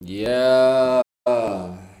Yeah.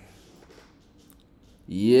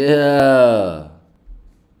 Yeah.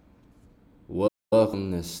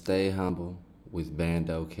 Welcome to Stay Humble with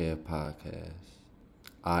Bando Kev Podcast.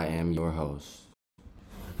 I am your host,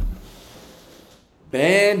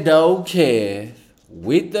 Bando Kev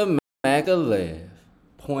with the Mac of Lev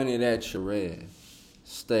pointed at your red.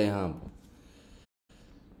 Stay humble.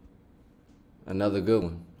 Another good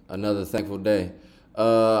one. Another thankful day.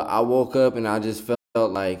 I woke up and I just felt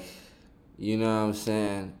like, you know what I'm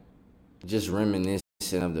saying, just reminiscing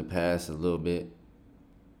of the past a little bit.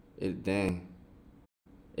 Dang.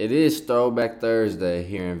 It is Throwback Thursday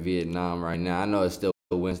here in Vietnam right now. I know it's still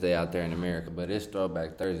Wednesday out there in America, but it's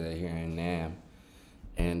Throwback Thursday here in Nam.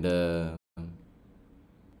 And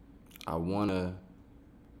I want to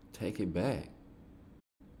take it back.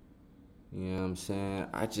 You know what I'm saying?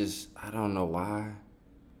 I don't know why,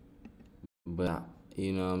 but,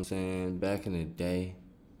 you know what I'm saying? Back in the day,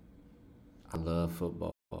 I love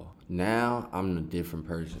football. Now, I'm a different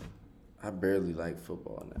person. I barely like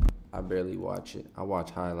football now. I barely watch it. I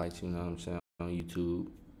watch highlights, you know what I'm saying, on YouTube.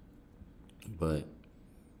 But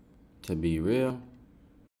to be real,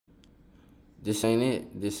 this ain't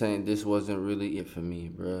it. This wasn't really it for me,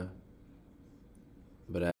 bruh.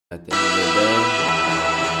 But at the end of the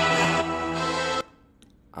day,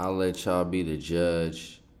 I'll let y'all be the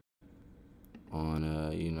judge on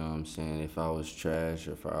you know what I'm saying, if I was trash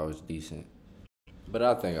or if I was decent. But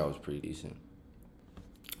I think I was pretty decent.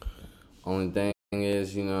 Only thing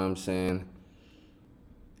is, you know what I'm saying,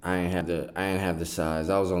 I ain't have the size.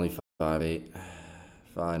 I was only 5'8",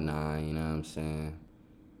 5'9", you know what I'm saying?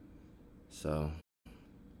 So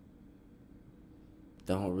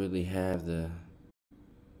don't really have that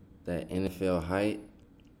NFL height,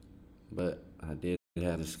 but I did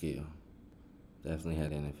have the skill. Definitely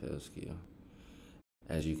had NFL skill.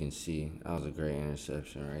 As you can see, that was a great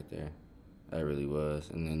interception right there. That really was.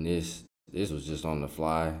 And then this was just on the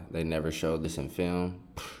fly. They never showed this in film.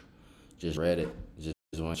 Just read it. Just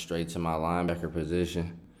went straight to my linebacker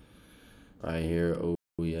position. Right here. Oh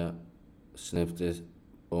yeah. Sniffed it.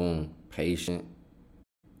 Boom. Patient.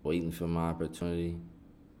 Waiting for my opportunity.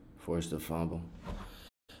 Forced a fumble.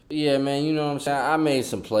 But yeah, man, you know what I'm saying? I made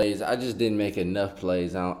some plays. I just didn't make enough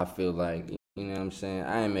plays. I feel like, you know what I'm saying?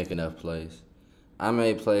 I ain't make enough plays. I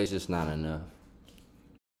made plays, just not enough.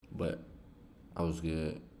 But I was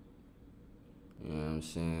good. You know what I'm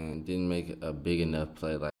saying? Didn't make a big enough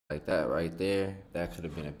play like that right there. That could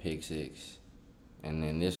have been a pick six. And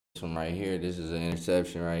then this one right here, this is an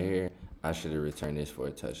interception right here. I should have returned this for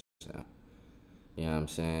a touchdown. You know what I'm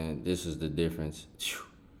saying? This is the difference.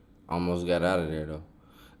 Almost got out of there though.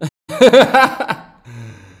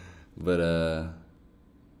 But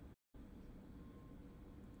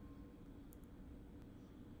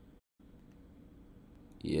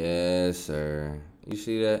yes, sir. You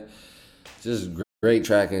see that? Just great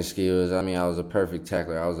tracking skills. I mean, I was a perfect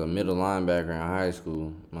tackler. I was a middle linebacker in high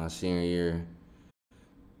school, my senior year.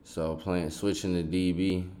 So switching to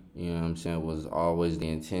DB, you know what I'm saying, was always the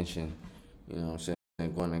intention. You know what I'm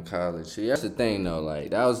saying, going to college. See, that's the thing though.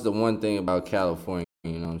 Like that was the one thing about California.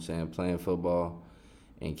 You know what I'm saying, playing football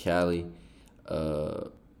in Cali. Uh,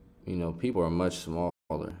 you know, people are much smaller.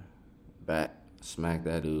 Back smack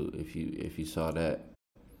that dude if you saw that.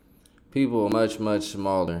 People are much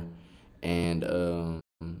smaller, and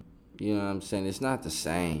you know what I'm saying. It's not the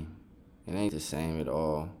same. It ain't the same at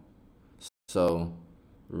all. So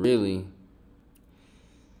really,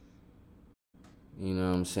 you know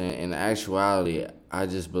what I'm saying? In actuality, I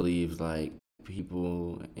just believe like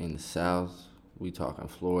people in the South, we talking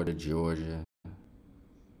Florida, Georgia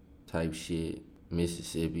type shit,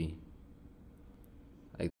 Mississippi,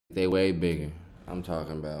 like they way bigger. I'm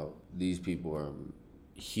talking about these people are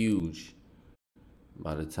huge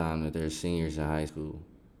by the time that they're seniors in high school.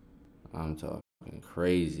 I'm talking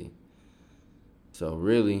crazy. So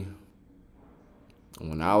really,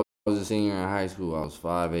 when I was a senior in high school, I was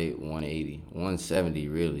 5'8", 180, 170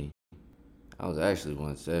 really. I was actually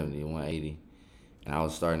 170, 180. And I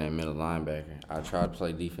was starting at middle linebacker. I tried to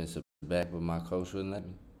play defensive back, but my coach wouldn't let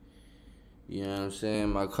me. You know what I'm saying?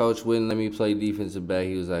 My coach wouldn't let me play defensive back.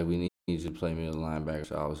 He was like, we need you to play middle linebacker.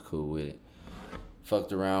 So I was cool with it.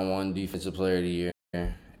 Fucked around, won defensive player of the year.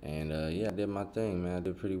 And yeah, I did my thing, man. I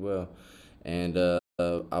did pretty well. And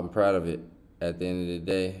I'm proud of it at the end of the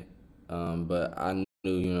day. But I knew,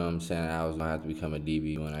 you know what I'm saying, I was going to have to become a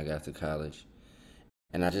DB when I got to college.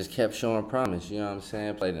 And I just kept showing promise, you know what I'm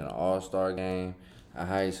saying? Played in an all-star game at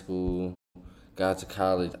high school. Got to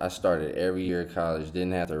college. I started every year of college.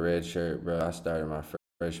 Didn't have the red shirt, bro. I started my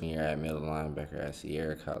freshman year at middle linebacker at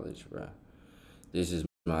Sierra College, bro. This is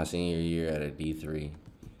my senior year at a D3.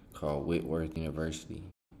 called Whitworth University.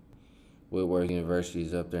 Whitworth University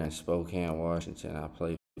is up there in Spokane, Washington. I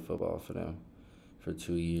played football for them for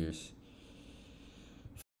 2 years.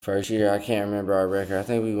 First year, I can't remember our record. I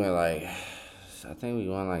think we won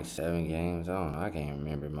like 7 games. I don't know. I can't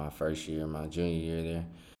remember my first year, my junior year there.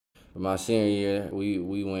 But my senior year,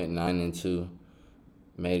 we went 9-2,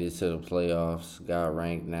 made it to the playoffs, got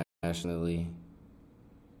ranked nationally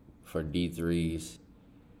for D3s,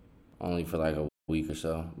 only for like a week or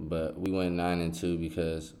so. But we went 9-2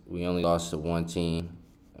 because we only lost to one team.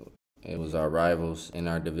 It was our rivals in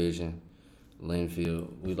our division,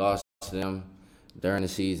 Linfield. We lost to them during the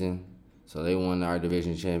season, so they won our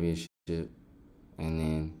division championship, and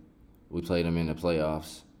then we played them in the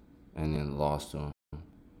playoffs, and then lost to them.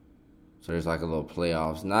 So there's like a little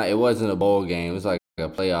playoffs. It wasn't a bowl game. It was like a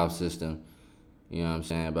playoff system. You know what I'm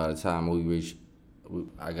saying? By the time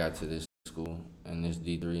I got to this school and this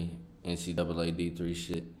D3, NCAA D3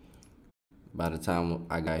 shit. By the time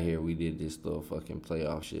I got here, we did this little fucking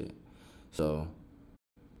playoff shit. So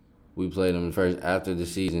we played them first after the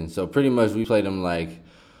season. So pretty much we played them like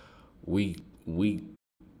week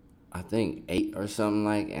I think 8 or something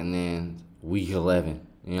like, and then week 11.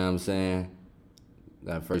 You know what I'm saying?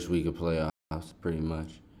 That first week of playoffs, pretty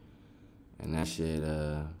much. And that shit,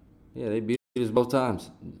 they beat us both times.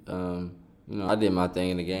 I did my thing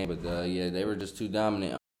in the game, but they were just too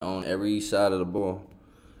dominant on every side of the ball.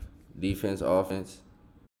 Defense, offense,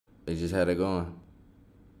 they just had it going.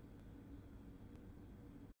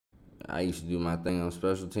 I used to do my thing on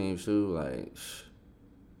special teams too. Like,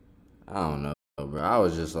 I don't know, bro. I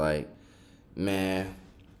was just like, man,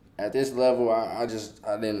 at this level, I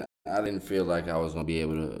didn't feel like I was gonna be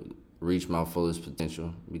able to reach my fullest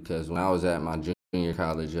potential, because when I was at my junior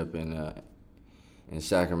college up in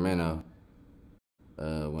Sacramento,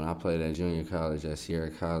 when I played at junior college at Sierra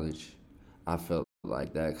College, I felt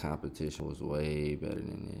like that competition was way better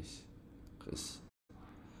than this, because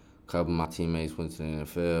a couple of my teammates went to the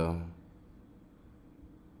NFL.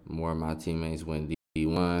 More of my teammates went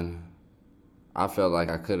D1. I felt like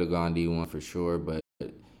I could have gone D1 for sure, but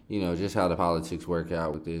just how the politics work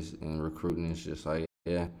out with this and recruiting, it's just like,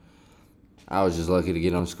 yeah. I was just lucky to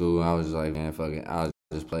get on school. I was just like, man, fuck it. I'll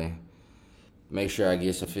just play. Make sure I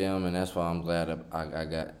get some film, and that's why I'm glad I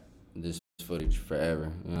got this footage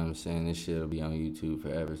forever. You know what I'm saying? This shit will be on YouTube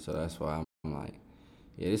forever, so that's why I'm like,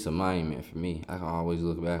 yeah, this is a monument for me. I can always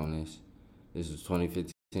look back on this. This was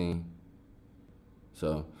 2015.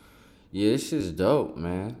 So, yeah, this shit's dope,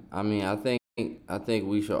 man. I mean, I think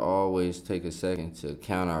we should always take a second to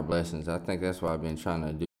count our blessings. I think that's what I've been trying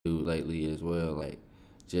to do lately as well. Like,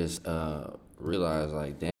 just realize,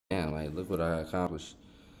 like, damn, like, look what I accomplished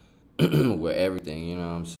with everything, you know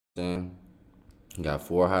what I'm saying? Got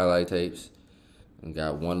 4 highlight tapes and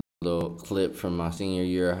got one little clip from my senior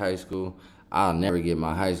year of high school. I'll never get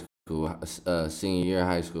my senior year of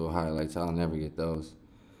high school highlights. I'll never get those.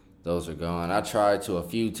 Those are gone. I tried to a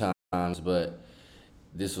few times, but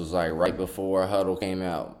this was like right before Huddle came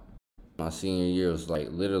out. My senior year was like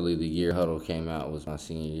literally the year Huddle came out was my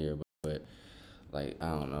senior year. But like, I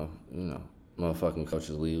don't know, motherfucking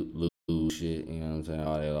coaches lose shit, you know what I'm saying?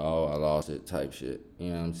 I lost it type shit, you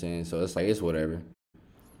know what I'm saying? So it's like, it's whatever.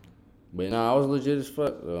 But no, I was legit as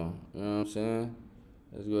fuck though, you know what I'm saying?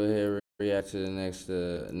 Let's go ahead and react to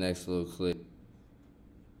the next little clip.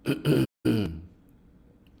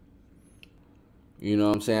 You know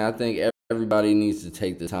what I'm saying? I think everybody needs to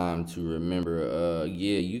take the time to remember,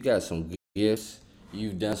 you got some gifts.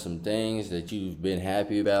 You've done some things that you've been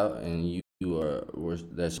happy about, and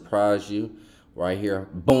that surprised you. Right here,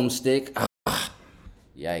 boomstick.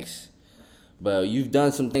 Yikes. But you've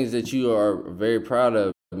done some things that you are very proud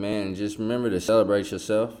of, man. And just remember to celebrate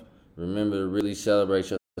yourself. Remember to really celebrate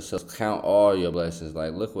yourself. Count all your blessings.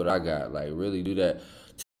 Like, look what I got. Like, really do that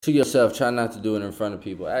to yourself. Try not to do it in front of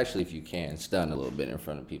people. Actually, if you can, stunt a little bit in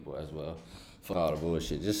front of people as well. Fuck all the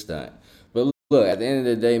bullshit. Just stunt. But look, at the end of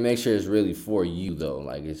the day, make sure it's really for you, though.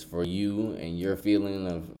 Like, it's for you and your feeling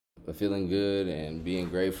of feeling good and being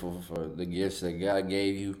grateful for the gifts that God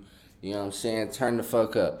gave you. You know what I'm saying? Turn the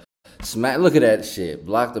fuck up. Smack. Look at that shit.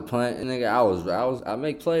 Block the punt. And nigga, I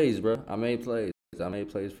make plays, bro. I made plays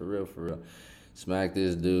for real. Smack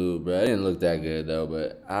this dude, bro. It didn't look that good, though,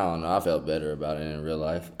 but I don't know. I felt better about it in real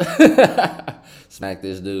life. Smack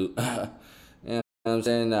this dude. You know what I'm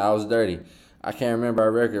saying? I was dirty. I can't remember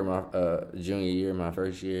our record my junior year, my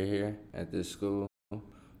first year here at this school.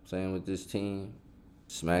 Playing with this team.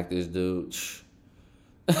 Smack this dude.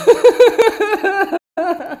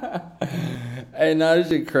 Hey, nah, this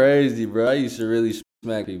shit crazy, bro. I used to really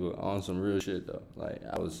smack people on some real shit, though. Like,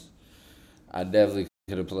 I definitely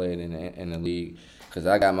could have played in the league because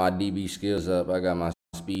I got my DB skills up. I got my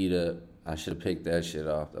speed up. I should have picked that shit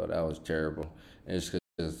off though. That was terrible. It's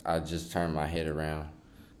because I just turned my head around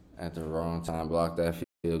at the wrong time, blocked that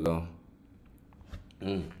field goal.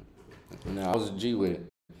 No, I was a G with it.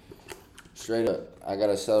 Straight up. I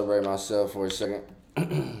gotta celebrate myself for a second.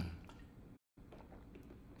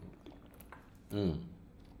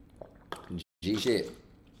 G shit.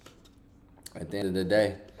 At the end of the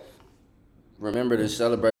day, remember to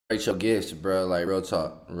celebrate your gifts, bro. Like real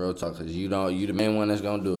talk, cause you the main one that's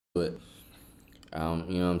gonna do it. You know what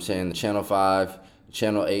I'm saying? The Channel 5,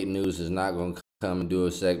 Channel 8 news is not gonna come and do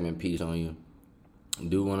a segment piece on you.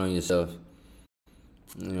 Do one on yourself.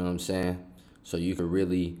 You know what I'm saying? So you can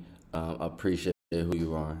really appreciate who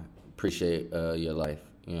you are, appreciate your life.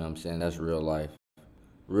 You know what I'm saying? That's real life,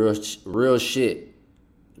 real shit,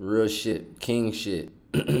 king shit.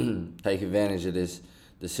 Take advantage of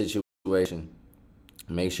the situation.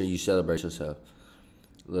 Make sure you celebrate yourself.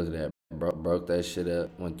 Look at that, broke that shit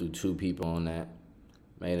up. Went through 2 people on that.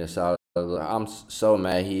 Made a solid. I'm so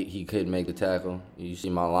mad he couldn't make the tackle. You see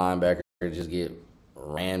my linebacker just get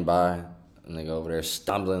ran by. Nigga over there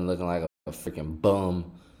stumbling, looking like a freaking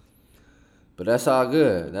bum. But that's all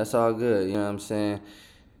good. You know what I'm saying?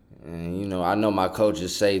 And, I know my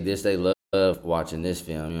coaches say this. They love watching this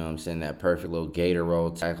film. You know what I'm saying? That perfect little gator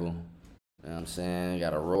roll tackle. You know what I'm saying? Got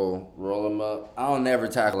to roll them up. I don't never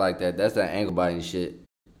tackle like that. That's that ankle biting shit.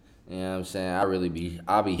 You know what I'm saying?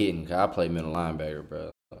 I'll be hitting because I play middle linebacker,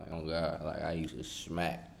 bro. Like, oh, God. Like, I used to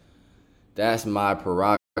smack. That's my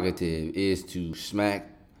prerogative, is to smack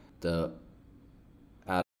the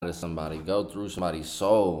out of somebody, go through somebody's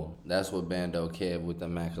soul. That's what Bando Kev with the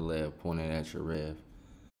Makalev pointed at your rev.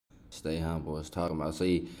 Stay humble is talking about.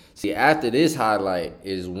 See, after this highlight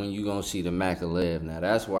is when you gonna see the Makalev. Now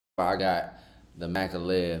that's why I got the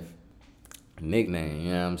Makalev nickname.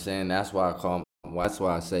 You know what I'm saying? That's why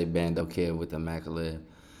I say Bando Kev with the Makalev.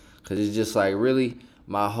 Cause it's just like really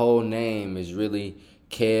my whole name is really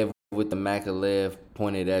Kev with the Makalev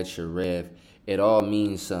pointed at your rev. It all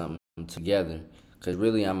means something together. Cause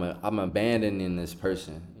really, I'm abandoning this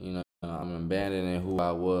person. I'm abandoning who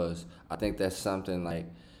I was. I think that's something like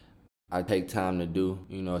I take time to do.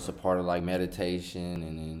 It's a part of like meditation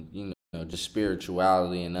and then just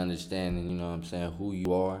spirituality and understanding. You know what I'm saying, who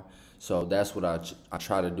you are. So that's what I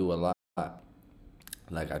try to do a lot.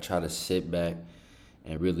 Like I try to sit back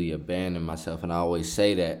and really abandon myself. And I always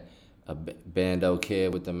say that Bando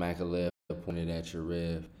Kid with the Makalev pointed at your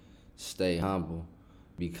rev. Stay humble,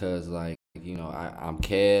 because like. I'm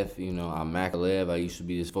Kev, I'm Makalev. I used to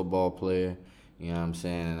be this football player, you know what I'm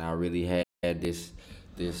saying? And I really had this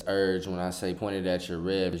urge when I say pointed at your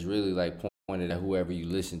rev, it's really like pointed at whoever you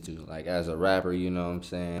listen to. Like as a rapper, you know what I'm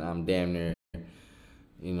saying? I'm damn near,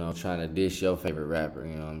 trying to dish your favorite rapper,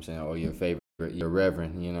 you know what I'm saying? Or your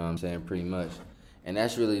reverend, you know what I'm saying? Pretty much. And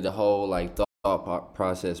that's really the whole like thought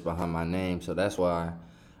process behind my name. So that's why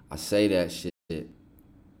I say that shit.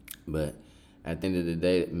 But at the end of the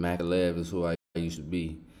day, Makalev is who I used to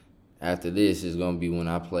be. After this is gonna be when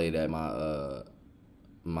I played at my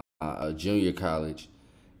junior college,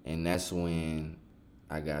 and that's when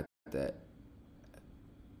I got that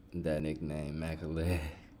nickname Makalev.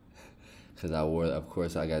 Cause I wore, of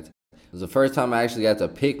course, it was the first time I actually got to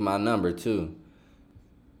pick my number too,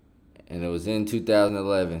 and it was in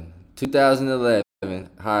 2011. 2011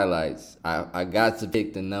 highlights. I got to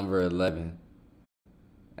pick the number 11.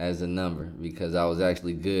 As a number, because I was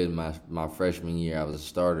actually good my freshman year. I was a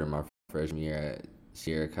starter my freshman year at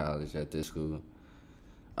Sierra College at this school.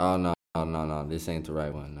 Oh, no. This ain't the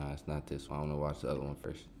right one. No, it's not this one. I'm going to watch the other one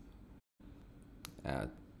first.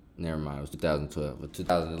 Never mind. It was 2012. But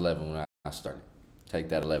 2011 when I started. Take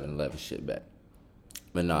that 11-11 shit back.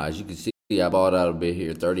 But no, as you can see, I balled out a bit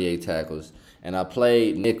here. 38 tackles. And I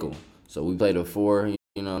played nickel. So we played a 4, you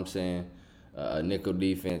know what I'm saying? Nickel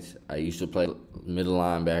defense. I used to play middle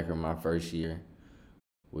linebacker my first year,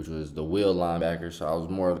 which was the wheel linebacker. So I was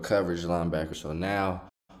more of a coverage linebacker. So now,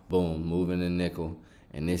 boom, moving to nickel.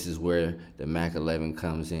 And this is where the Mac 11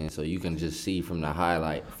 comes in. So you can just see from the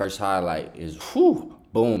highlight. First highlight is,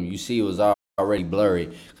 boom. You see it was already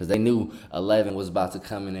blurry because they knew 11 was about to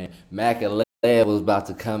come in there. Mac 11 was about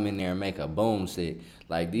to come in there and make a boom set.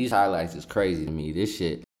 Like, these highlights is crazy to me. This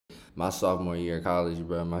shit. My sophomore year of college,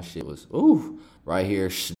 bro, my shit was, right here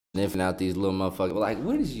sniffing out these little motherfuckers. Like,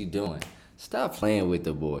 what is you doing? Stop playing with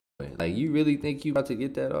the boy. Like, you really think you about to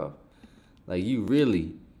get that off? Like, you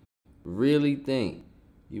really, really think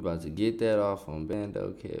you about to get that off on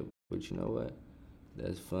Bando Kid? But you know what?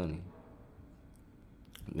 That's funny.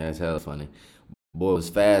 That's hella funny. Boy was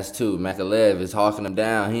fast, too. Makalev is hawking him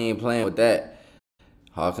down. He ain't playing with that.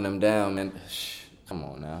 hawking them down, man. Come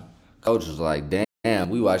on now. Coach was like, damn.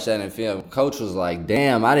 We watched that in film. Coach was like,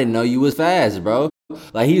 damn, I didn't know you was fast, bro.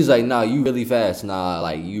 Like, he was like, nah, you really fast. Nah,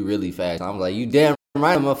 like, you really fast. I'm like, you damn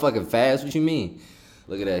right I'm motherfucking fast. What you mean?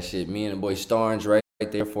 Look at that shit. Me and the boy Starnes right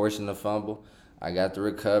there forcing the fumble. I got the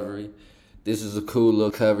recovery. This is a cool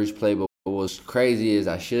little coverage play, but what's crazy is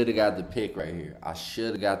I should have got the pick right here. I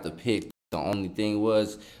should have got the pick. The only thing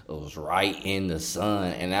was, it was right in the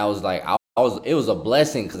sun. And I was like, it was a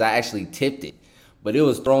blessing because I actually tipped it. But it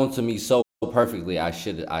was thrown to me so perfectly, I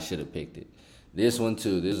should have picked it. This one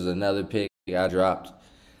too. This is another pick I dropped.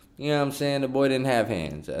 You know what I'm saying? The boy didn't have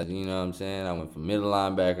hands. You know what I'm saying? I went from middle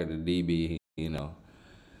linebacker to DB, you know.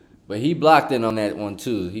 But he blocked it on that one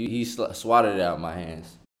too. He swatted it out my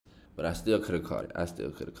hands. But I still could have caught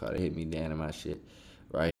it. Hit me down in my shit.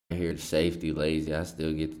 Right here, safety, lazy. I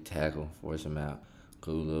still get the tackle, force him out.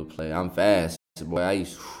 Cool little play. I'm fast. Boy,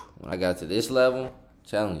 when I got to this level, I'm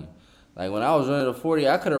telling you. Like when I was running a 40,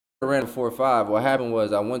 I could have ran a 4.5. What happened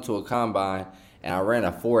was I went to a combine and I ran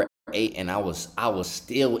a 4.8 and I was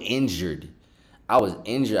still injured. I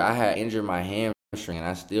had injured my hamstring and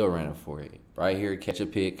I still ran a 4.8. Right here, catch a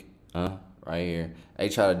pick. Right here. They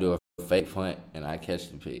try to do a fake punt and I catch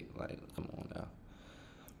the pick. Like, come on now.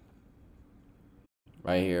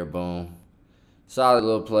 Right here, boom. Solid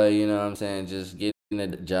little play, you know what I'm saying? Just getting the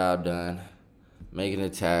job done. Making a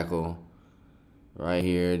tackle. Right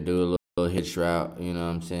here, do a little hitch route, you know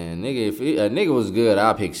what I'm saying? Nigga, if a nigga was good,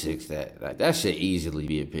 I'll pick six that. Like, that should easily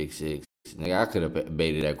be a pick six. Nigga, I could have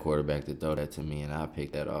baited that quarterback to throw that to me and I'll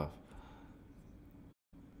pick that off.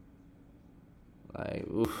 Like,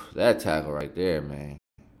 oof, that tackle right there, man.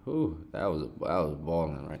 Ooh, I was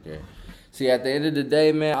balling right there. See, at the end of the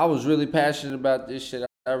day, man, I was really passionate about this shit.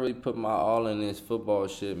 I really put my all in this football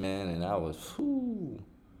shit, man, and I was, you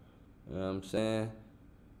know what I'm saying?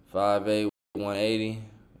 5'8", 180,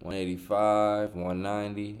 185,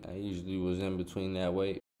 190. I usually was in between that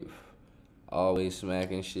weight. Always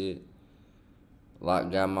smacking shit.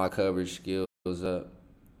 Got my coverage skills up.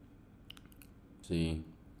 See.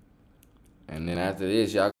 And then after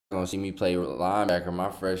this, y'all gonna see me play linebacker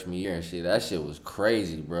my freshman year and shit. That shit was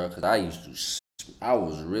crazy, bro. Cause I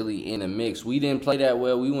was really in the mix. We didn't play that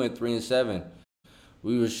well. We went 3-7.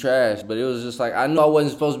 We was trash, but it was just like I knew I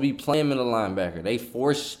wasn't supposed to be playing middle linebacker. They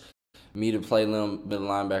forced me to play middle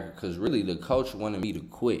linebacker because really the coach wanted me to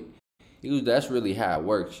quit. That's really how it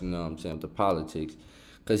works, you know what I'm saying, with the politics.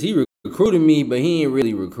 Because he recruited me, but he didn't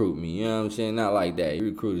really recruit me, you know what I'm saying? Not like that. He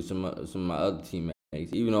recruited some of my other teammates.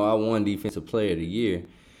 Even though I won Defensive Player of the Year,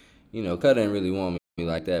 you know, Cut didn't really want me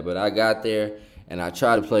like that. But I got there, and I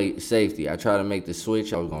tried to play safety. I tried to make the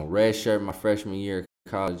switch. I was going to redshirt my freshman year of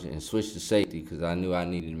college and switch to safety because I knew I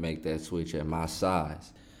needed to make that switch at my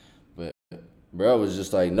size. But bro was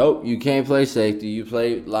just like, nope, you can't play safety. You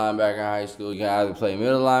play linebacker in high school. You can either play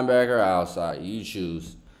middle linebacker or outside. You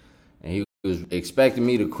choose. And he was expecting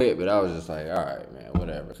me to quit, but I was just like, all right, man,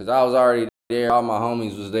 whatever. Because I was already there. All my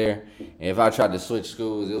homies was there. And if I tried to switch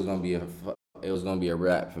schools, it was gonna be a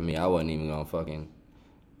wrap for me. I wasn't even gonna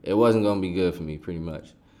it wasn't gonna be good for me, pretty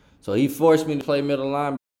much. So he forced me to play middle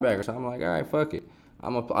linebacker. So I'm like, all right, fuck it.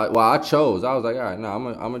 I chose. I was like, all right, no,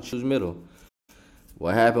 I'm gonna choose middle.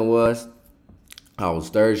 What happened was, I was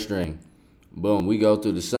third string. Boom, we go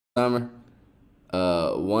through the summer.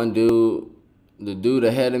 One dude, the dude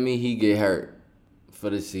ahead of me, he get hurt for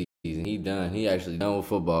the season. He done. He actually done with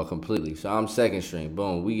football completely. So I'm second string.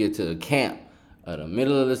 Boom. We get to the camp at the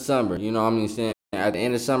middle of the summer. You know what I'm saying? At the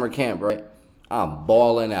end of summer camp, right? I'm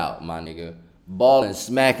balling out, my nigga. Balling,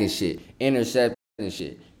 smacking shit. Intercepting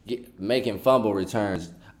shit. Making fumble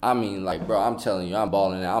returns. I mean, like, bro, I'm telling you, I'm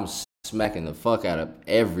balling out. I'm smacking the fuck out of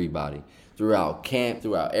everybody. Throughout camp,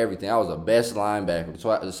 throughout everything. I was the best linebacker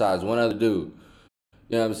besides one other dude.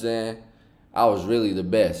 You know what I'm saying? I was really the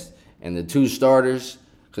best. And the two starters,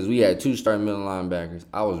 because we had two starting middle linebackers,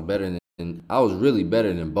 I was really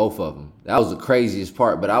better than both of them. That was the craziest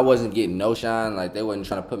part, but I wasn't getting no shine. Like, they wasn't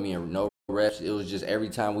trying to put me in no reps. It was just every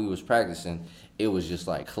time we was practicing, it was just,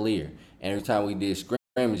 like, clear. And every time we did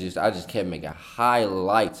scrimmages, I just kept making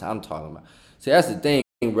highlights. I'm talking about. See, that's the thing,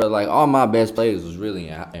 bro. Like, all my best plays was really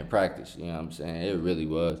in practice. You know what I'm saying? It really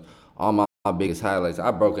was. All my biggest highlights.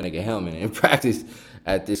 I broke a nigga helmet in practice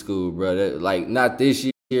at this school, bro. Like, not this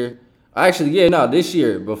year. Actually, yeah, no, this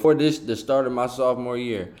year. Before the start of my sophomore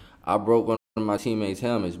year, I broke one of my teammates'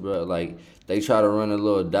 helmets, bro. Like, they try to run a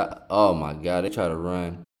little, oh my God, they try to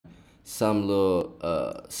run some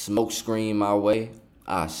little smoke screen my way.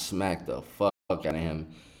 I smacked the fuck out of him.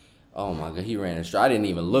 Oh my God, he ran a straight. I didn't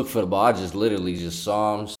even look for the ball. I just literally just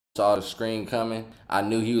saw him, saw the screen coming. I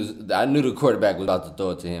knew the quarterback was about to throw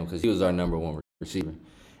it to him because he was our number one receiver.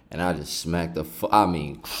 And I just smacked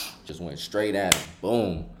just went straight at him.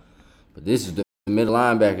 Boom. But this is the middle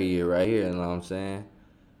linebacker year right here, you know what I'm saying?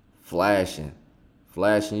 Flashing.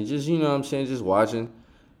 Just, you know what I'm saying, just watching,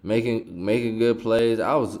 making good plays.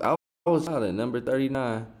 I was out at number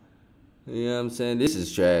 39. You know what I'm saying? This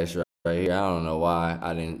is trash right here. I don't know why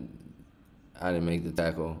I didn't make the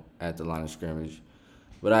tackle at the line of scrimmage.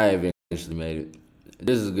 But I eventually made it.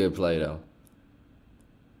 This is a good play though.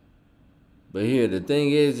 But here the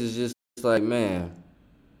thing is just like, man,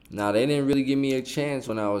 now they didn't really give me a chance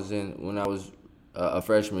when I was a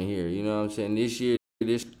freshman here. You know what I'm saying? This year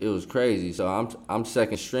it was crazy. So I'm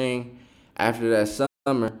second string. After that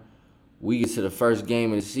summer, we get to the first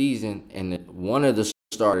game of the season, and one of the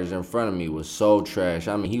starters in front of me was so trash.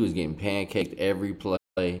 I mean, he was getting pancaked every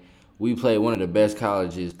play. We played one of the best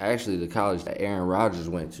colleges, actually the college that Aaron Rodgers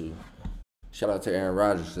went to. Shout out to Aaron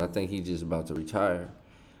Rodgers, because I think he's just about to retire.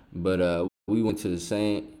 But we went to the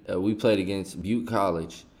same. We played against Butte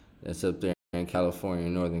College, that's up there in California,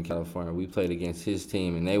 Northern California. We played against his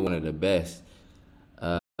team, and they one of the best.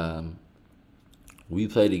 We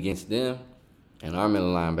played against them, and our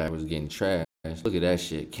middle linebacker was getting trashed. Look at that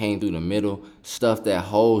shit. Came through the middle, stuffed that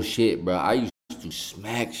whole shit, bro. I used to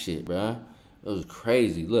smack shit, bro. It was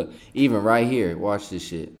crazy. Look, even right here, watch this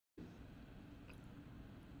shit.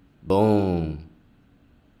 Boom.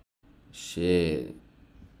 Shit.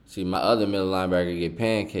 See, my other middle linebacker get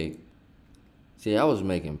pancaked. See, I was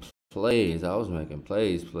making plays.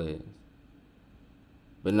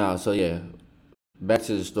 But no, so yeah. Back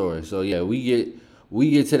to the story. So yeah, we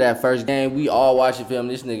get to that first game. We all watching film.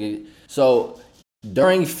 This nigga. So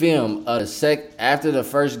during film after the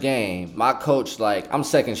first game, my coach, like, I'm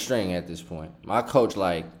second string at this point. My coach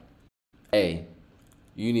like, hey,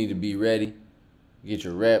 you need to be ready, get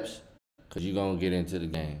your reps, cause you gonna get into the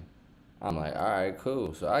game. I'm like, all right,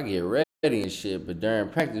 cool. So I get ready and shit. But during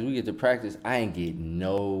practice, we get to practice, I ain't get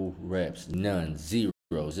no reps, none, zero,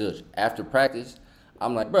 zilch. After practice,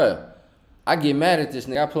 I'm like, bruh, I get mad at this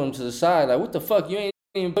nigga. I put him to the side. Like, what the fuck? You ain't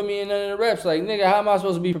even put me in none of the reps. Like, nigga, how am I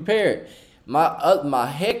supposed to be prepared? My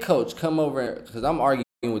head coach come over, because I'm arguing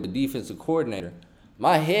with the defensive coordinator.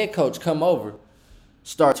 My head coach come over,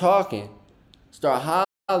 start talking, start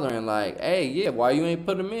hollering like, hey, yeah, why you ain't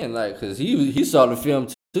put him in? Like, because he saw the film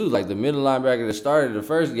too. Like, the middle linebacker that started the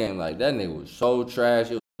first game, like, that nigga was so trash.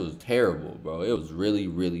 It was terrible, bro. It was really,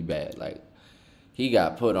 really bad. Like, he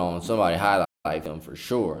got put on somebody highlight him for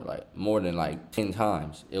sure, like more than like 10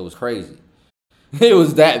 times. It was crazy. It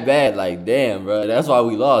was that bad. Like, damn, bro. That's why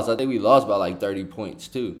we lost. I think we lost by like 30 points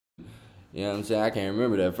too. You know what I'm saying? I can't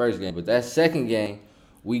remember that first game, but that second game,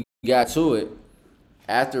 we got to it.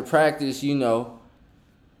 After practice, you know,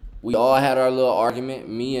 we all had our little argument.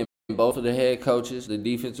 Me and both of the head coaches, the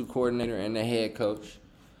defensive coordinator and the head coach.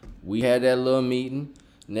 We had that little meeting.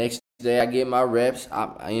 Next day, I get my reps,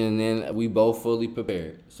 and then we both fully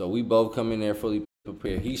prepared. So we both come in there fully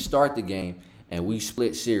prepared. He start the game, and we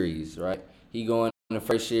split series, right? He go in the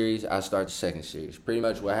first series, I start the second series. Pretty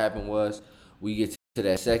much what happened was we get to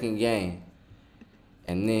that second game,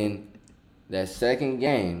 and then that second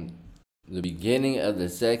game, the beginning of the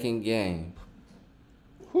second game,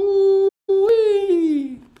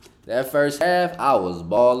 whoo-wee, that first half, I was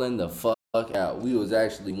balling the fuck out. We was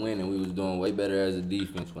actually winning. We was doing way better as a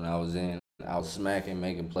defense when I was in. I was smacking,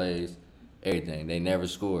 making plays, everything. They never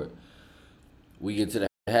scored. We get to the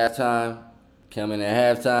halftime. Coming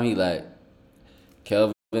at halftime, he like,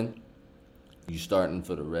 Kelvin, you starting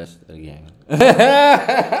for the rest of the game.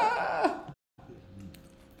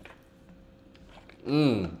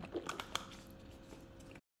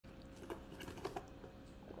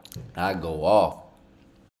 I go off.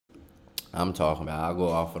 I'm talking about I'll go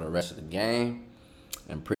off for the rest of the game.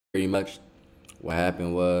 And pretty much what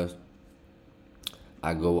happened was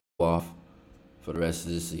I go off for the rest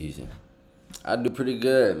of the season. I do pretty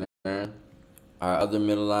good, man. Our other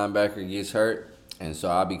middle linebacker gets hurt, and so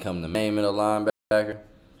I become the main middle linebacker.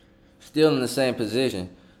 Still in the same position,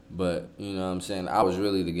 but you know what I'm saying? I was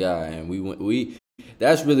really the guy, and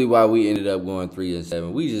that's really why we ended up going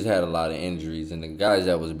 3-7. We just had a lot of injuries, and the guys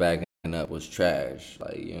that was backing up was trash.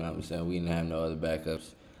 Like, you know what I'm saying? We didn't have no other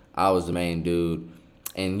backups. I was the main dude.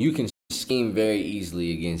 And you can scheme very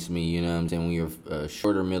easily against me, you know what I'm saying, when you're a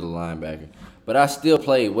shorter middle linebacker. But I still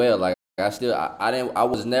played well. Like, I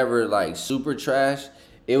was never like super trash.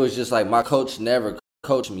 It was just like my coach never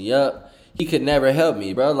coached me up. He could never help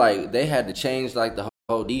me, bro. Like, they had to change like the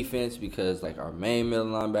whole defense because like our main middle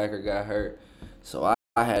linebacker got hurt. So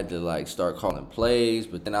I had to like start calling plays,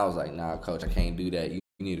 but then I was like, nah, coach, I can't do that. You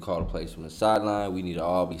need to call the plays from the sideline. We need to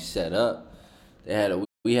all be set up.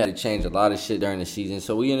 we had to change a lot of shit during the season.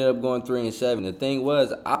 So we ended up going 3-7. The thing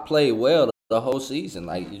was, I played well the whole season.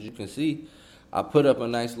 Like as you can see, I put up a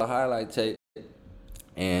nice little highlight tape,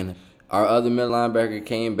 and our other middle linebacker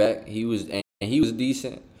came back. He was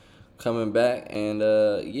decent coming back, and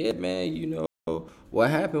yeah, man, what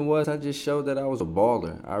happened was I just showed that I was a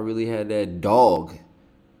baller. I really had that dog.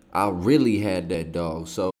 I really had that dog.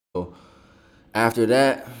 So after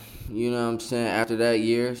that, you know what I'm saying? After that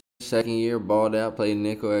year, second year, balled out, played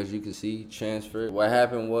nickel, as you can see, transferred. What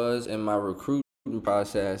happened was in my recruiting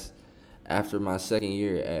process after my second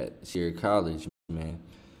year at Sierra College, man,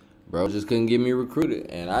 bro just couldn't get me recruited.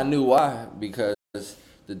 And I knew why, because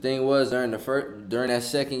the thing was during that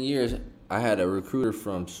second year, I had a recruiter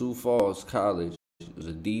from Sioux Falls College. It was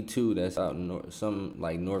a D2 that's out in something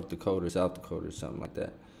like North Dakota, South Dakota, or something like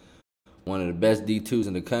that. One of the best D2s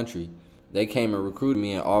in the country. They came and recruited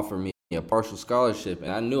me and offered me a partial scholarship,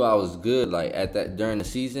 and I knew I was good like at that during the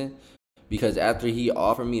season, because after he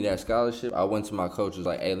offered me that scholarship, I went to my coach, was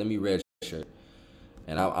like, "Hey, let me redshirt,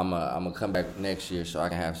 and I'm gonna come back next year so I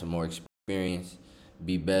can have some more experience,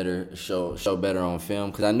 be better, show better on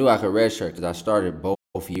film, because I knew I could redshirt because I started both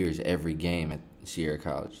years every game at Sierra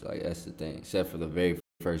College. Like that's the thing, except for the very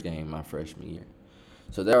first game my freshman year.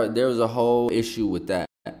 So there was a whole issue with that.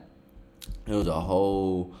 It was a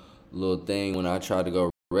whole little thing when I tried to go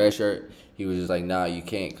redshirt. He was just like, "Nah, you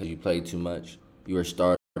can't because you played too much. You were a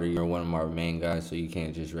starter. You're one of our main guys, so you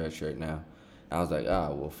can't just redshirt now." I was like,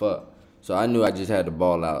 well, fuck. So I knew I just had to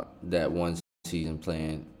ball out that one season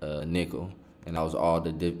playing nickel, and that was all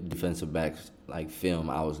the defensive backs like film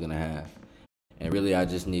I was gonna have. And really, I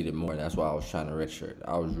just needed more. That's why I was trying to redshirt.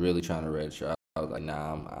 I was really trying to redshirt. I was like,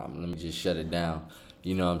 nah, let me just shut it down.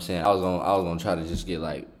 You know what I'm saying? I was gonna try to just get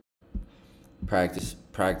like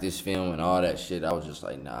practice film and all that shit. I was just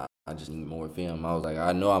like, nah, I just need more film. I was like,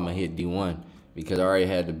 I know I'm gonna hit D1 because I already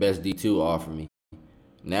had the best D2 offer me.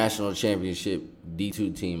 National championship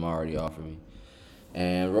D2 team already offered me.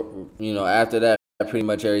 And, after that, pretty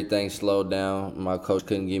much everything slowed down. My coach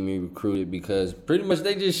couldn't get me recruited because pretty much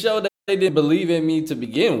they just showed that they didn't believe in me to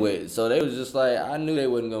begin with. So they was just like, I knew they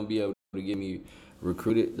wasn't going to be able to get me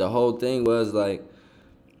recruited. The whole thing was like,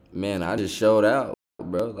 man, I just showed out,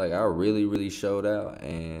 bro. Like, I really, really showed out.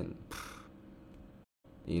 And,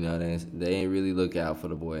 they ain't really look out for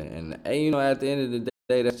the boy. And, at the end of the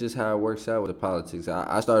day, that's just how it works out with the politics.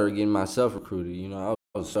 I started getting myself recruited.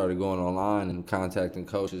 I started going online and contacting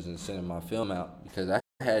coaches and sending my film out because I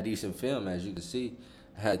had decent film, as you can see.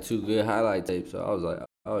 I had 2 good highlight tapes, so I was like,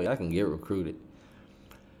 oh, yeah, I can get recruited.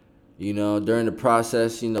 During the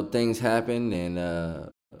process, things happened, and,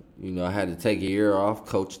 I had to take a year off,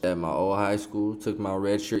 coached at my old high school, took my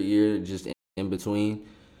redshirt year just in between,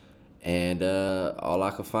 and all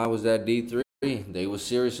I could find was that D3. They were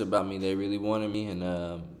serious about me. They really wanted me,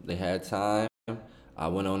 and they had time. I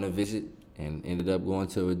went on a visit and ended up going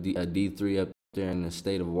to a D3 up there in the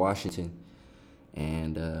state of Washington.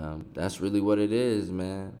 And that's really what it is,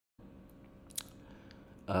 man.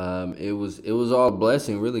 It was all a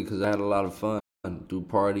blessing, really, because I had a lot of fun. Threw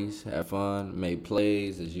parties, had fun, made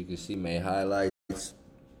plays, as you can see, made highlights.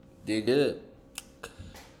 Did good.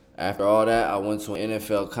 After all that, I went to an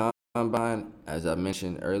NFL combine. As I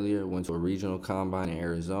mentioned earlier, went to a regional combine in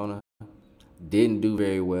Arizona. Didn't do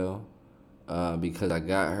very well because I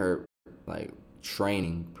got hurt like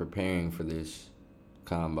preparing for this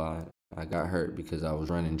combine. I got hurt because I was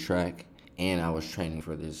running track and I was training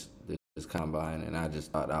for this combine, and I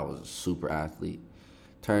just thought I was a super athlete.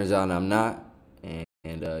 Turns out I'm not, and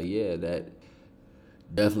yeah, that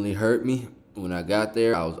definitely hurt me. When I got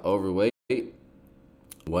there, I was overweight,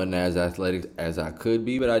 wasn't as athletic as I could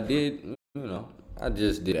be, but I did, I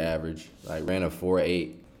just did average. Like ran a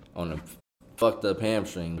 4.8 on a fucked up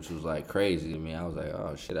hamstring, which was like crazy to me. I was like,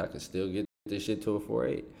 oh shit, I could still get this shit to a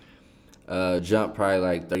 4.8. Jumped probably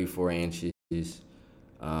like 34 inches.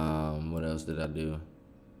 What else did I do?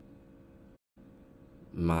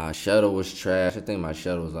 My shuttle was trash. I think my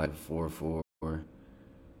shuttle was like 4.4.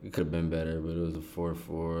 It could have been better, but it was a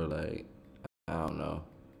 4.4. Like, I don't know.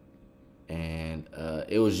 And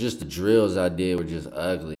it was just the drills I did were just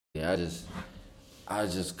ugly. I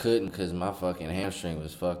just couldn't because my fucking hamstring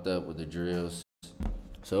was fucked up with the drills.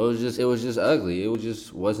 So it was just ugly. It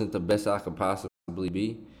just wasn't the best I could possibly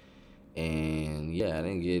be. And yeah, I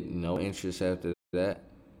didn't get no interest after that.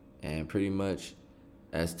 And pretty much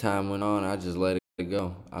as time went on, I just let it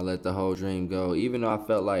go. I let the whole dream go. Even though I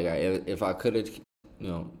felt like if I could have,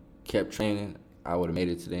 kept training, I would have made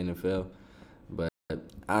it to the NFL. But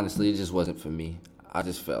honestly, it just wasn't for me. I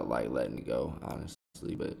just felt like letting it go,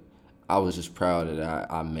 honestly. But I was just proud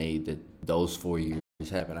that I made those 4 years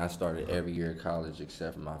happened. I started every year of college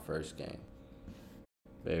except for my first game.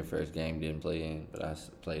 Very first game didn't play in, but I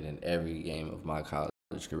played in every game of my college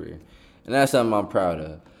career. And that's something I'm proud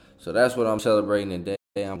of. So that's what I'm celebrating today.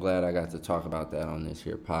 I'm glad I got to talk about that on this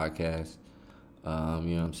here podcast. You know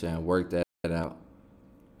what I'm saying? Work that out.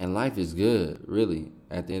 And life is good, really.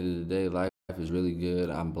 At the end of the day, life is really good.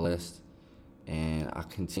 I'm blessed. And I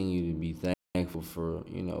continue to be thankful for,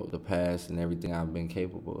 the past and everything I've been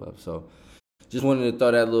capable of. So just wanted to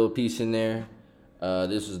throw that little piece in there.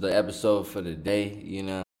 This was the episode for the day, you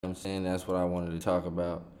know what I'm saying? That's what I wanted to talk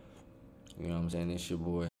about. You know what I'm saying? It's your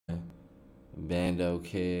boy, Bando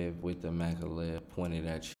Kev with the Macalet pointed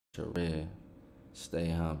at your red. Stay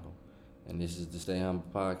humble. And this is the Stay Humble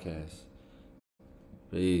Podcast.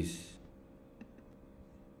 Peace.